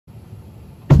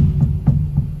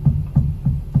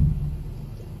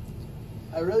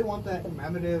really want that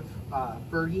commemorative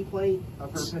Fergie plate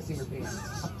of her pissing her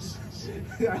pants.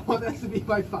 I want that to be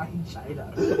my fine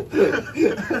china.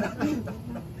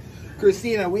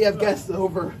 Christina, we have guests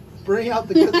over. Bring out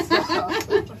the good stuff.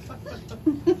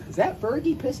 Is that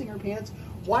Fergie pissing her pants?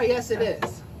 Why, yes, it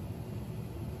is.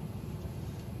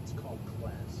 It's called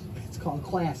class. It's called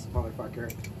class,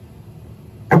 motherfucker.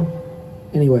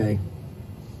 Anyway,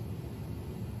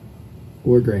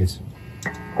 War Grace.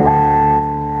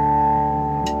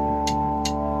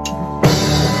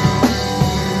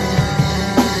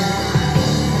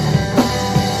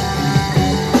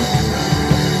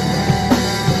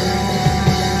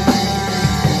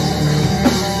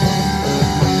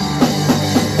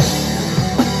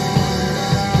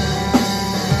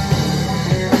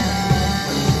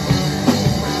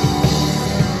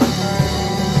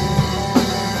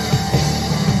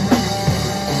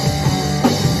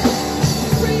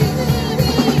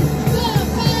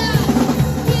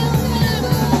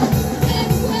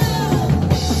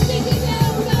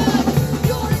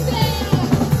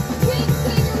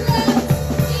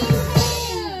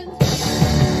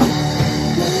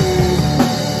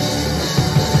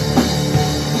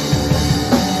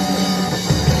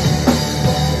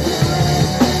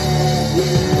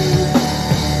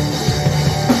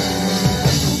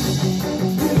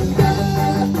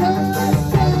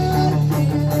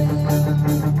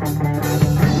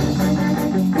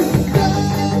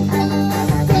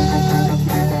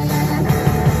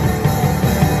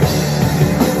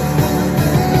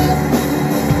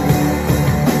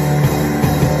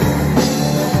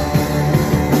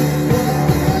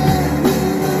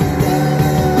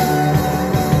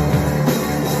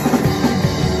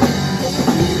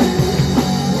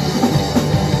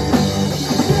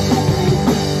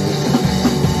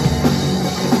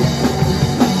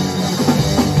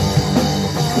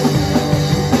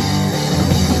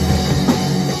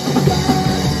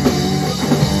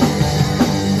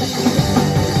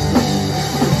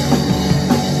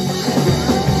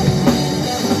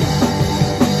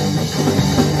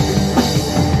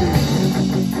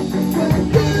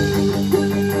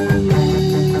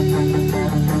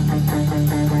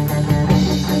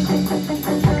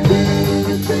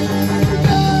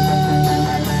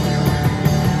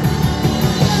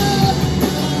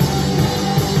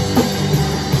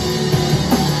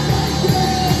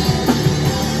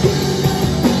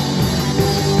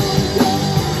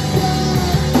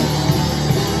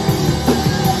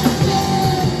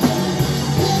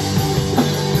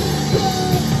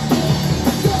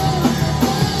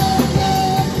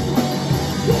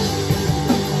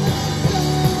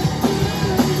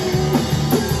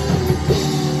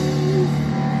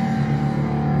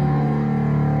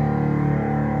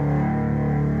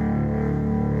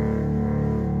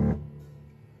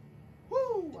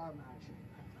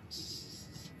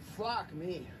 Fuck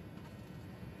me.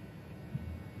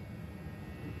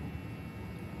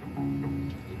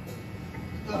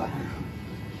 Ugh.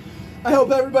 I hope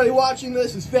everybody watching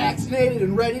this is vaccinated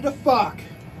and ready to fuck.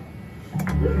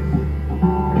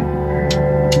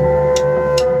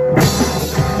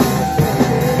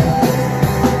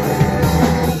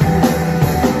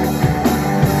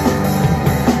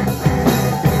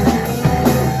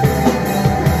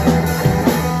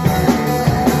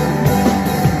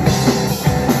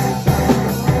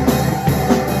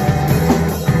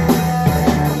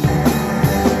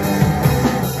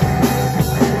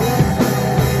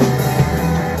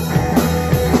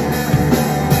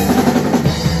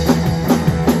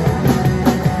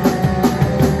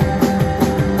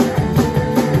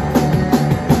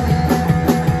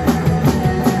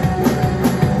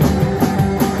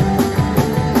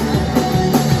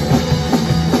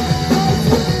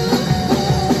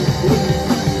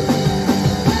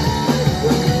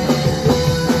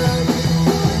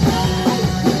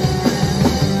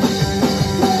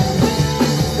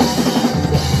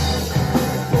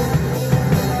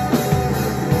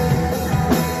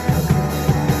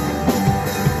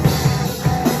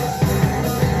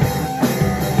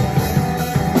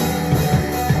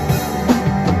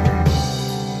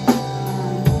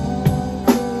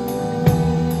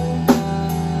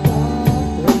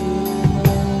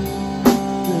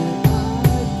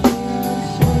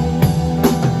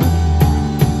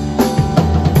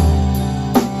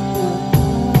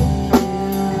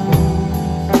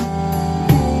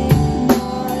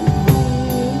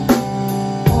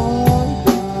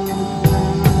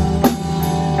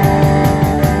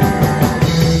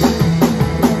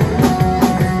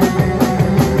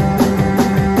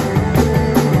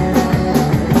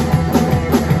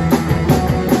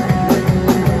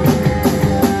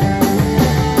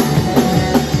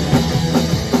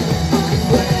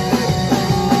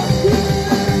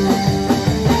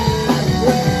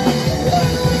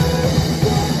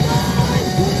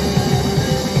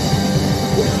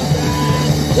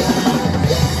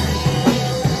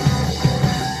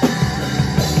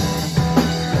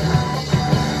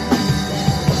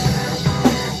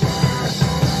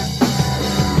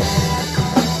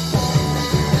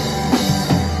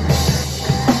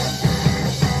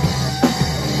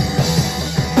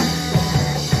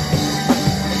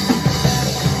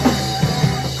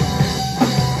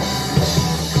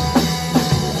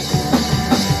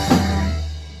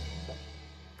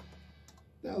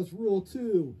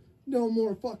 No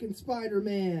more fucking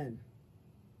Spider-Man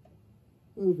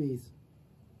movies.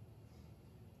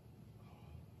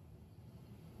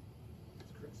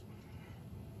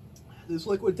 This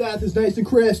liquid death is nice and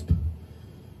crisp.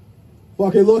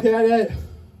 Fucking look at it.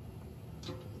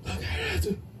 Look at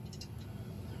it.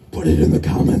 Put it in the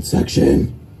comment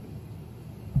section.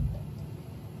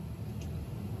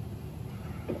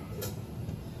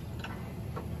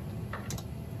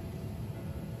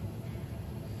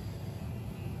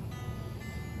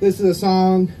 This is a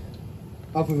song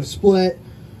off of a split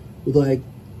with like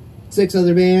 6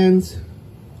 other bands.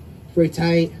 Very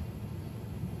tight.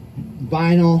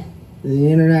 Vinyl and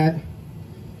the internet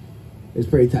is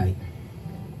pretty tight.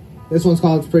 This one's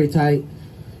called It's Pretty Tight.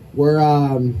 We're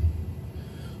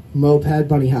Moped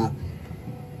Bunny Hop.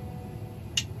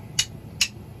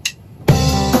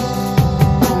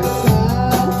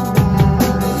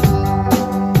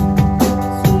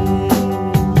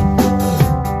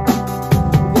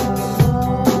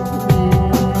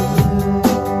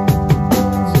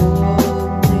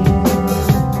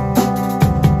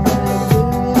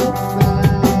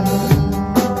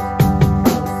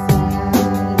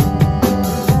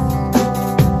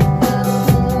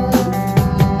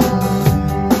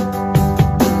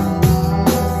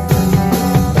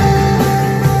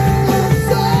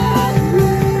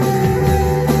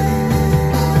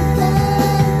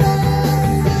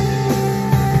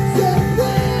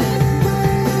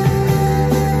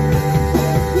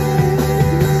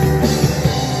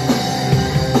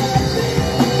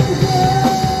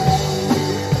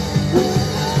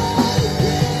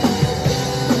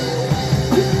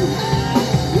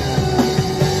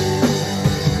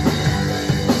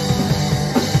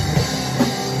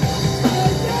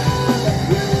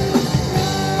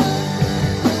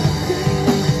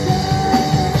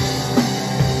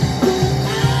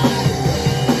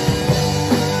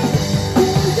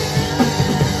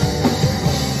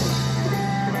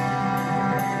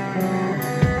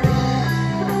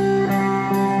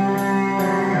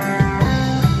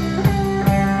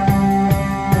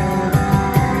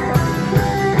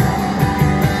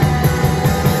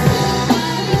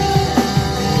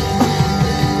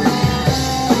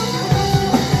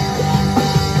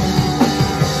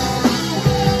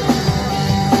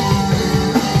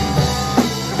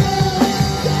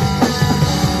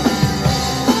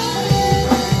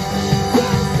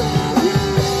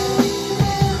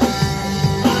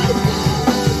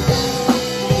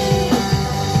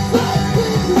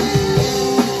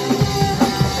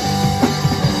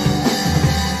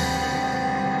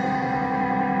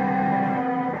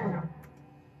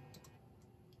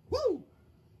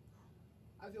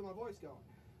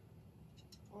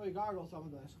 Let me gargle some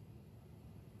of this.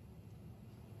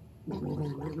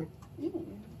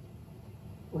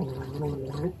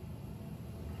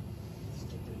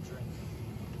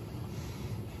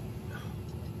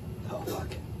 Oh,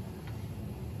 fuck.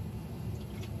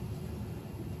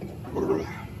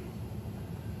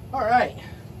 All right.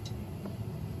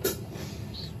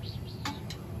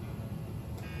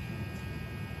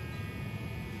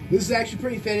 This is actually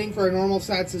pretty fitting for a normal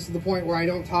set. This is the point where I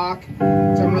don't talk, so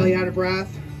I'm really out of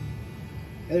breath.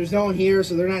 And there's no one here,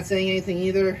 so they're not saying anything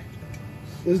either.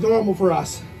 This is normal for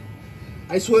us.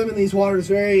 I swim in these waters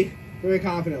very, very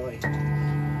confidently.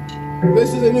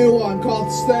 This is a new one called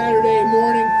Saturday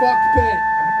Morning Fuck Pit.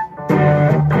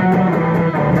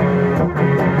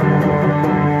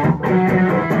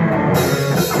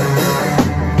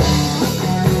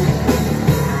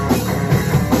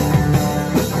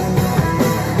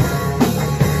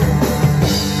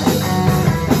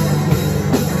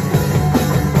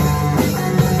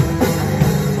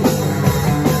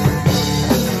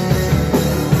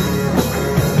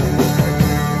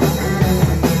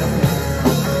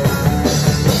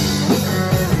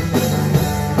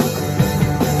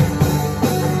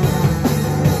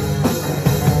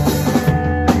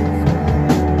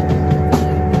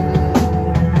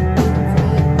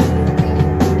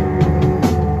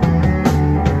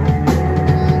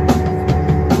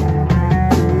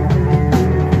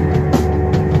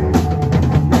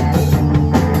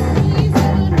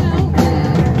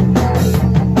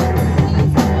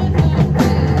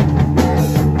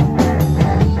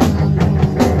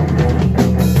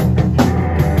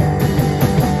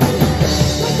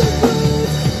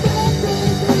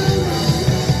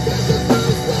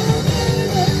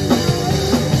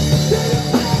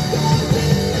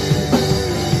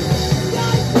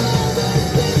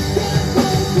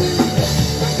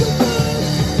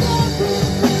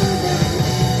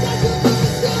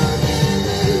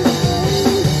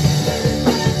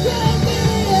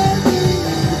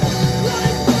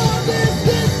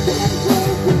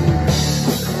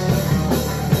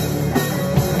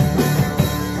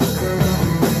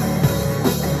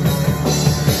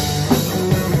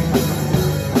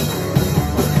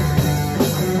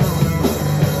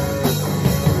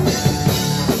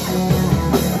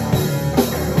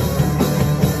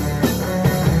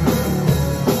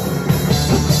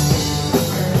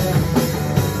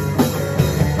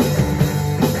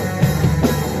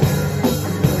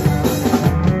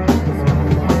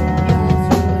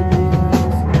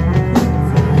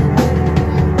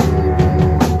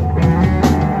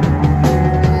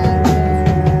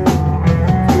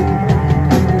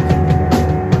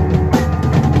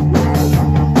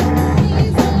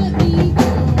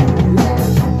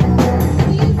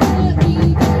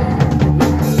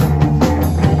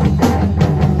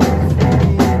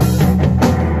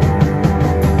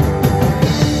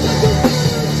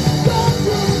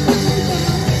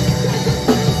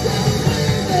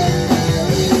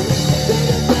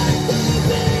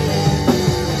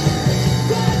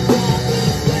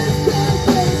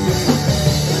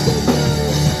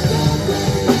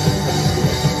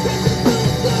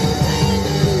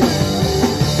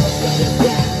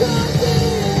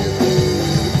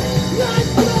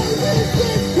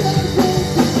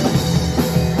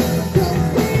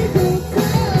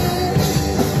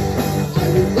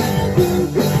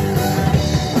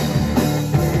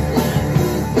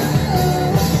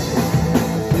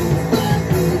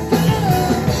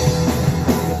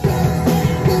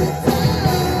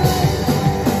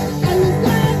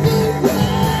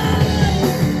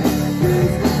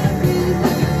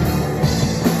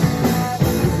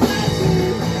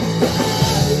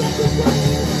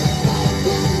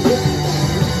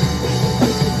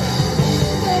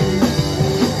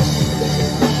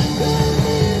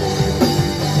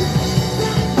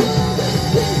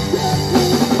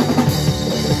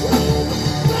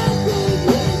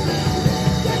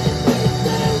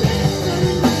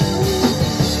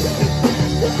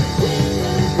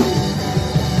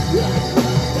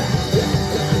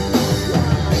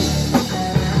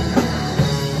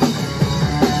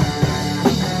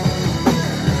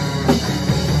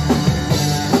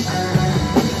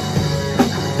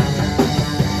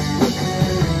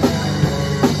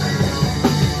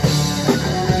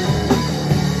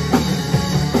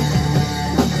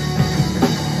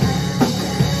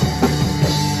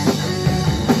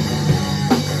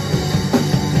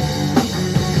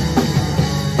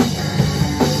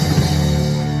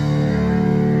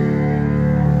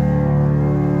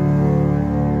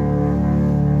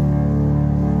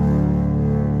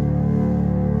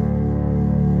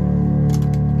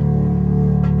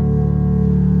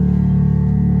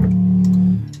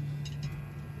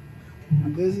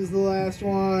 the last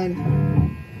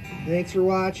one. Thanks for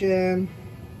watching.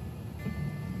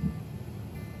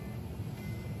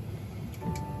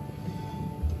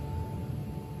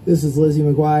 This is Lizzie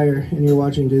McGuire, and you're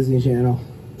watching Disney Channel.